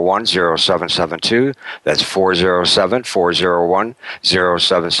 407-401-0772. That's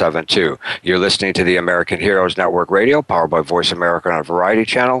 407-401-0772. You're listening to the American Heroes Network Radio, powered by Voice America on a Variety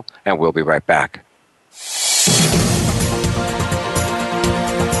Channel, and we'll be right back.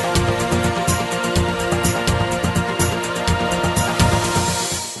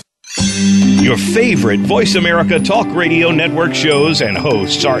 Your favorite Voice America Talk Radio Network shows and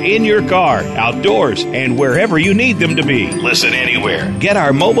hosts are in your car, outdoors, and wherever you need them to be. Listen anywhere. Get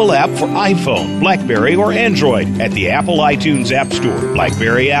our mobile app for iPhone, BlackBerry, or Android at the Apple iTunes App Store,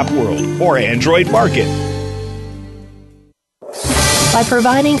 BlackBerry App World, or Android Market. By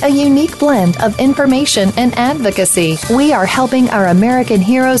providing a unique blend of information and advocacy, we are helping our American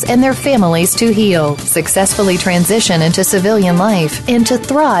heroes and their families to heal, successfully transition into civilian life, and to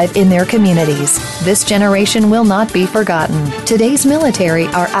thrive in their communities. This generation will not be forgotten. Today's military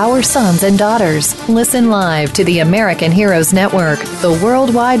are our sons and daughters. Listen live to the American Heroes Network, the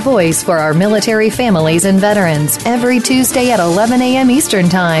worldwide voice for our military families and veterans, every Tuesday at 11 a.m. Eastern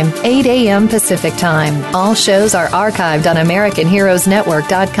Time, 8 a.m. Pacific Time. All shows are archived on AmericanHeroesNetwork.com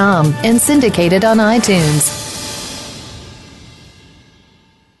and syndicated on iTunes.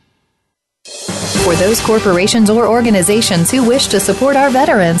 For those corporations or organizations who wish to support our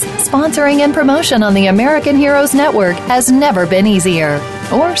veterans, sponsoring and promotion on the American Heroes Network has never been easier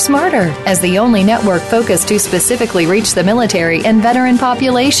or smarter. As the only network focused to specifically reach the military and veteran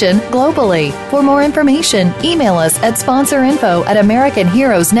population globally. For more information, email us at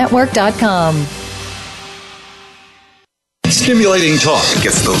sponsorinfo@AmericanHeroesNetwork.com. Stimulating talk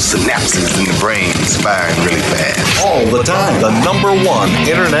gets those synapses in the brain firing really fast. All the time. The #1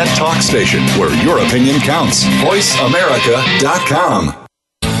 Internet talk station where your opinion counts. VoiceAmerica.com.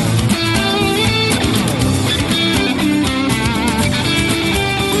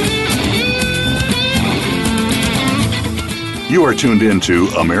 You are tuned in to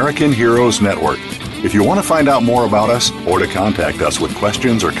American Heroes Network. If you want to find out more about us or to contact us with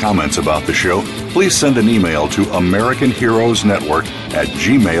questions or comments about the show, please send an email to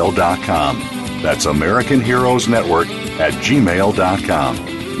AmericanHeroesNetwork@gmail.com. That's AmericanHeroesNetwork@gmail.com.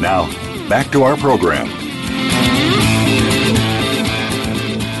 Now, back to our program.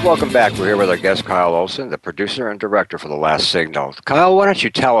 Welcome back. We're here with our guest, Kyle Olson, the producer and director for The Last Signal. Kyle, why don't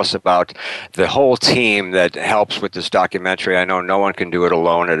you tell us about the whole team that helps with this documentary? I know no one can do it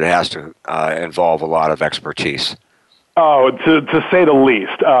alone, and it has to involve a lot of expertise. Oh, to say the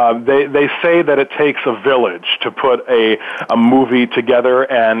least. They say that it takes a village to put a movie together,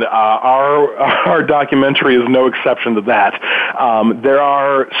 and our documentary is no exception to that. There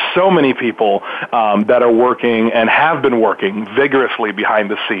are so many people that are working and have been working vigorously behind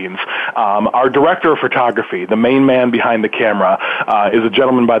the scenes. Our director of photography, the main man behind the camera, is a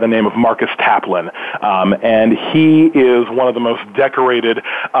gentleman by the name of Marcus Taplin, and he is one of the most decorated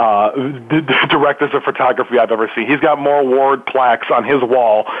directors of photography I've ever seen. He's got more award plaques on his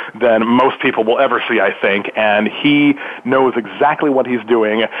wall than most people will ever see, I think, and he knows exactly what he's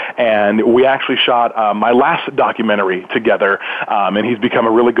doing. And we actually shot my last documentary together, and he's become a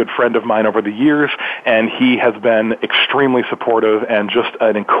really good friend of mine over the years, and he has been extremely supportive and just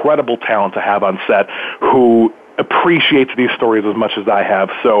an incredible talent to have on set, who appreciates these stories as much as I have.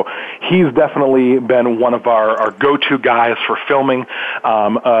 So he's definitely been one of our go-to guys for filming.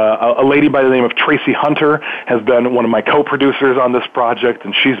 A lady by the name of Tracy Hunter has been one of my co-producers on this project,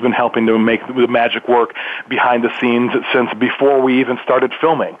 and she's been helping to make the magic work behind the scenes since before we even started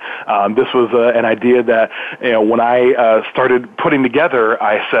filming. This was an idea that, when I started putting together,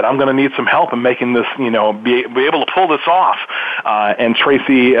 I said, I'm going to need some help in making this, be able to pull this off. And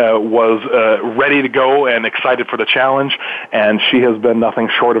Tracy was ready to go and excited for the challenge, and she has been nothing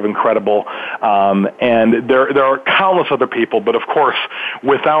short of incredible. And there are countless other people, but of course,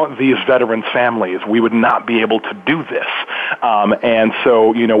 without these veterans' families, we would not be able to do this. And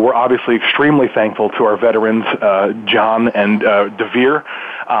so, we're obviously extremely thankful to our veterans, John and DeVere,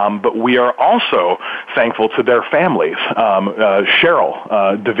 but we are also thankful to their families.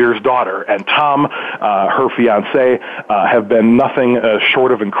 Cheryl, DeVere's daughter, and Tom, her fiance, have been nothing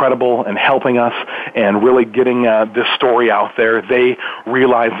short of incredible in helping us and really getting this story out there. They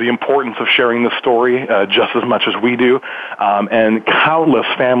realize the importance of sharing the story just as much as we do, and countless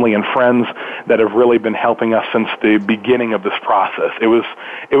family and friends that have really been helping us since the beginning of this process. It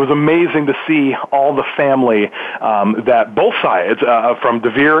was amazing to see all the family that both sides, from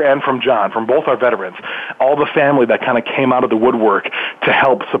DeVere and from John, from both our veterans, all the family that kind of came out of the woodwork to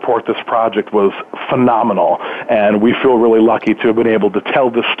help support this project was phenomenal. And we feel really lucky to have been able to tell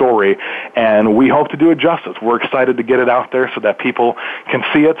this story, and we hope to do it justice. We're excited to get it out there so that people can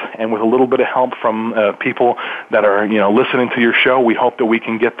see it, and with a little bit of help from people that are listening to your show, we hope that we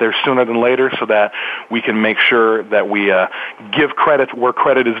can get there sooner than later so that we can make sure that we give credit where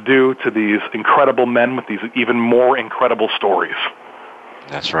credit is due to these incredible men with these even more incredible stories.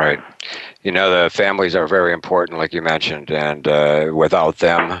 That's right. The families are very important, like you mentioned, and without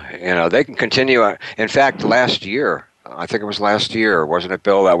them, they can continue. In fact, last year, I think it was last year, wasn't it,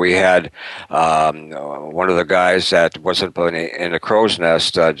 Bill, that we had one of the guys that wasn't in the crow's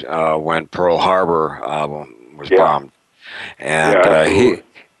nest when Pearl Harbor was bombed. And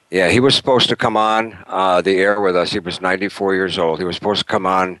he was supposed to come on the air with us. He was 94 years old. He was supposed to come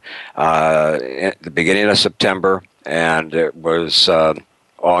on at the beginning of September, and it was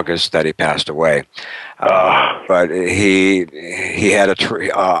August that he passed away. But he had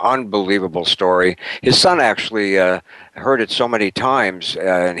an unbelievable story. His son actually heard it so many times,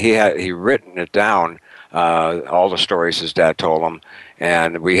 and he written it down, all the stories his dad told him.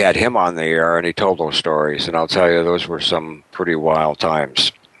 And we had him on the air, and he told those stories. And I'll tell you, those were some pretty wild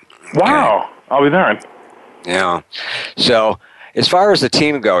times. Wow. Okay. I'll be there. Yeah. So as far as the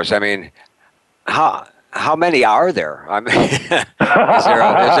team goes, I mean, how many are there? I mean, is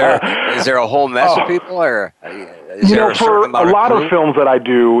there a whole mess of people, or is there a certain amount a lot of of films that I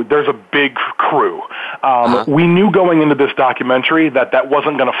do, there's a big crew. We knew going into this documentary that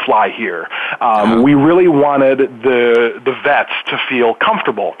wasn't going to fly here. We really wanted the vets to feel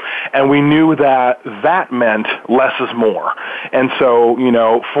comfortable, and we knew that meant less is more. And so,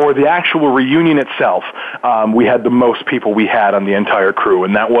 for the actual reunion itself, we had the most people we had on the entire crew,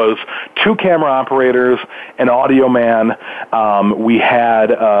 and that was 2 camera operators, an audio man. We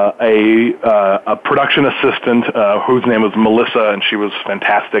had a production assistant whose name was Melissa, and she was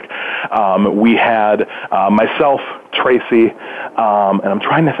fantastic. We had myself, Tracy, and I'm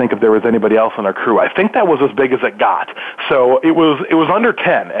trying to think if there was anybody else on our crew. I think that was as big as it got. So it was under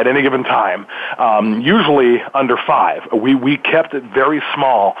 10 at any given time, usually under 5. We kept it very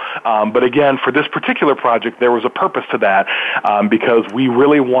small, but again, for this particular project, there was a purpose to that, because we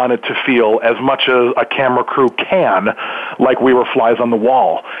really wanted to feel as much as a camera crew can, like we were flies on the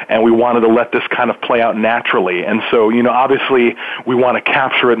wall, and we wanted to let this kind of play out naturally. And so, obviously, we want to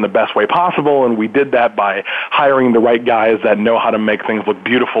capture it in the best way possible, and we did that by hiring the right guys that know how to make things look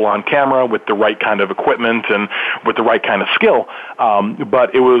beautiful on camera with the right kind of equipment and with the right kind of skill.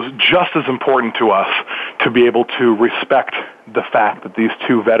 But it was just as important to us to be able to respect the fact that these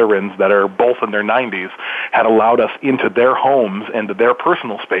 2 veterans that are both in their 90s had allowed us into their homes and to their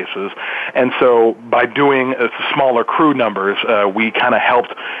personal spaces. And so by doing smaller crew numbers, we kind of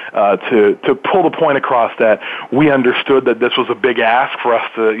helped to pull the point across that we understood that this was a big ask for us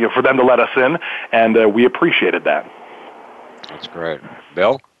to, for them to let us in, and we appreciated that. That's great.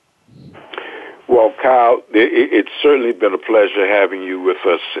 Bill? Well, Kyle, it's certainly been a pleasure having you with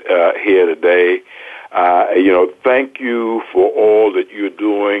us here today. Thank you for all that you're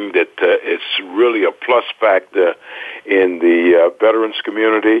doing. That it's really a plus factor in the veterans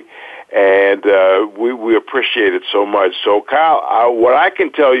community, and we appreciate it so much. So, Kyle, what I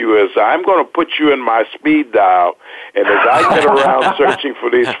can tell you is I'm going to put you in my speed dial, and as I get around searching for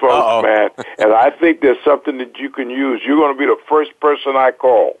these folks, man, and I think there's something that you can use, you're going to be the first person I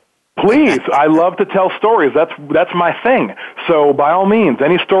call. Please, I love to tell stories. That's my thing. So by all means,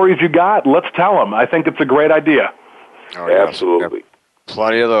 any stories you got, let's tell them. I think it's a great idea. Oh, yes. Absolutely.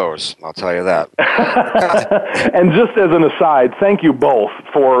 Plenty of those, I'll tell you that. And just as an aside, thank you both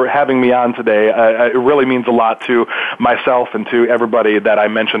for having me on today. It really means a lot to myself and to everybody that I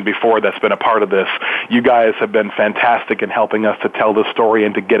mentioned before that's been a part of this. You guys have been fantastic in helping us to tell the story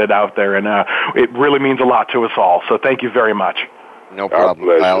and to get it out there, and it really means a lot to us all. So thank you very much. No problem,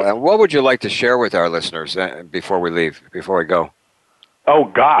 Kyle. And what would you like to share with our listeners before we go? Oh,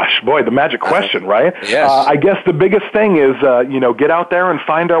 gosh, boy, the magic question, right? Yes. I guess the biggest thing is, get out there and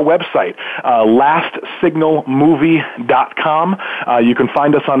find our website, LastSignalMovie.com. You can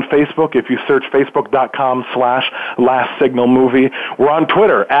find us on Facebook if you search Facebook.com/LastSignalMovie. We're on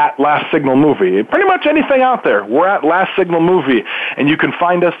Twitter @LastSignalMovie. Pretty much anything out there, we're at Last Signal Movie. And you can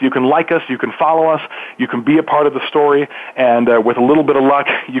find us, you can like us, you can follow us, you can be a part of the story, and with a little bit of luck,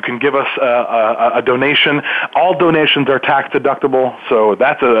 you can give us a donation. All donations are tax deductible, so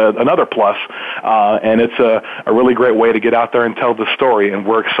that's another plus, and it's a really great way to get out there and tell the story, and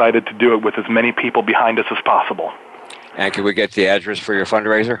we're excited to do it with as many people behind us as possible. And can we get the address for your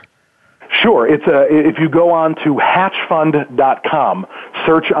fundraiser? Sure. It's if you go on to hatchfund.com,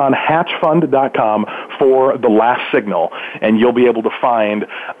 search on hatchfund.com for The Last Signal, and you'll be able to find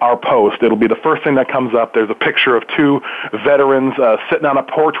our post. It'll be the first thing that comes up. There's a picture of two veterans sitting on a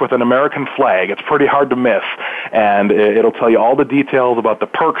porch with an American flag. It's pretty hard to miss, and it'll tell you all the details about the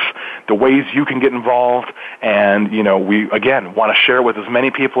perks, the ways you can get involved, and, we, again, want to share with as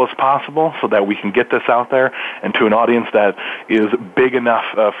many people as possible so that we can get this out there and to an audience that is big enough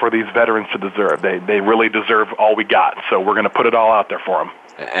for these veterans to deserve. They really deserve all we got, so we're going to put it all out there for them.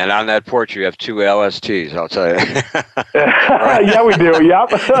 And on that porch, you have two LSTs, I'll tell you. Yeah, we do,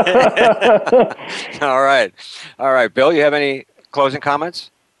 yep. All right, Bill, you have any closing comments?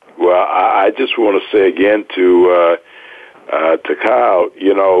 Well, I just want to say again to Kyle,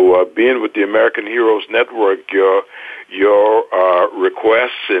 being with the American Heroes Network, your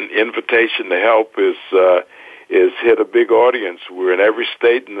requests and invitation to help is hit a big audience. We're in every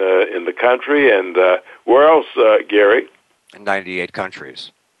state in the country, and where else, Gary? 98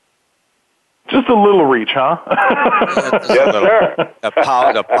 countries. Just a little reach, huh? Yes, sir. The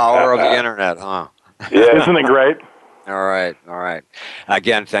power of the internet, huh? Yeah. Isn't it great? All right.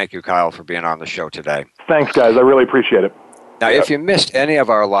 Again, thank you, Kyle, for being on the show today. Thanks, guys. I really appreciate it. Now, if you missed any of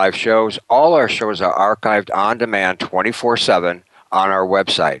our live shows, all our shows are archived on demand 24/7 on our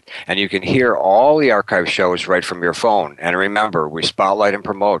website, and you can hear all the archive shows right from your phone. And remember, we spotlight and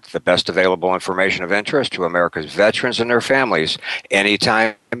promote the best available information of interest to America's veterans and their families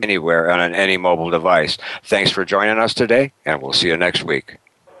anytime, anywhere, and on any mobile device. Thanks for joining us today, and we'll see you next week.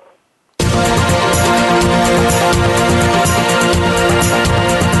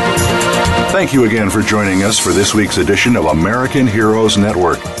 Thank you again for joining us for this week's edition of American Heroes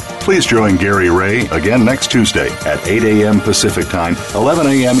Network. Please join Gary Ray again next Tuesday at 8 a.m. Pacific Time, 11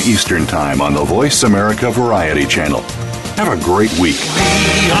 a.m. Eastern Time on the Voice America Variety Channel. Have a great week.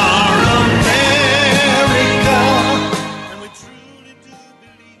 We are America.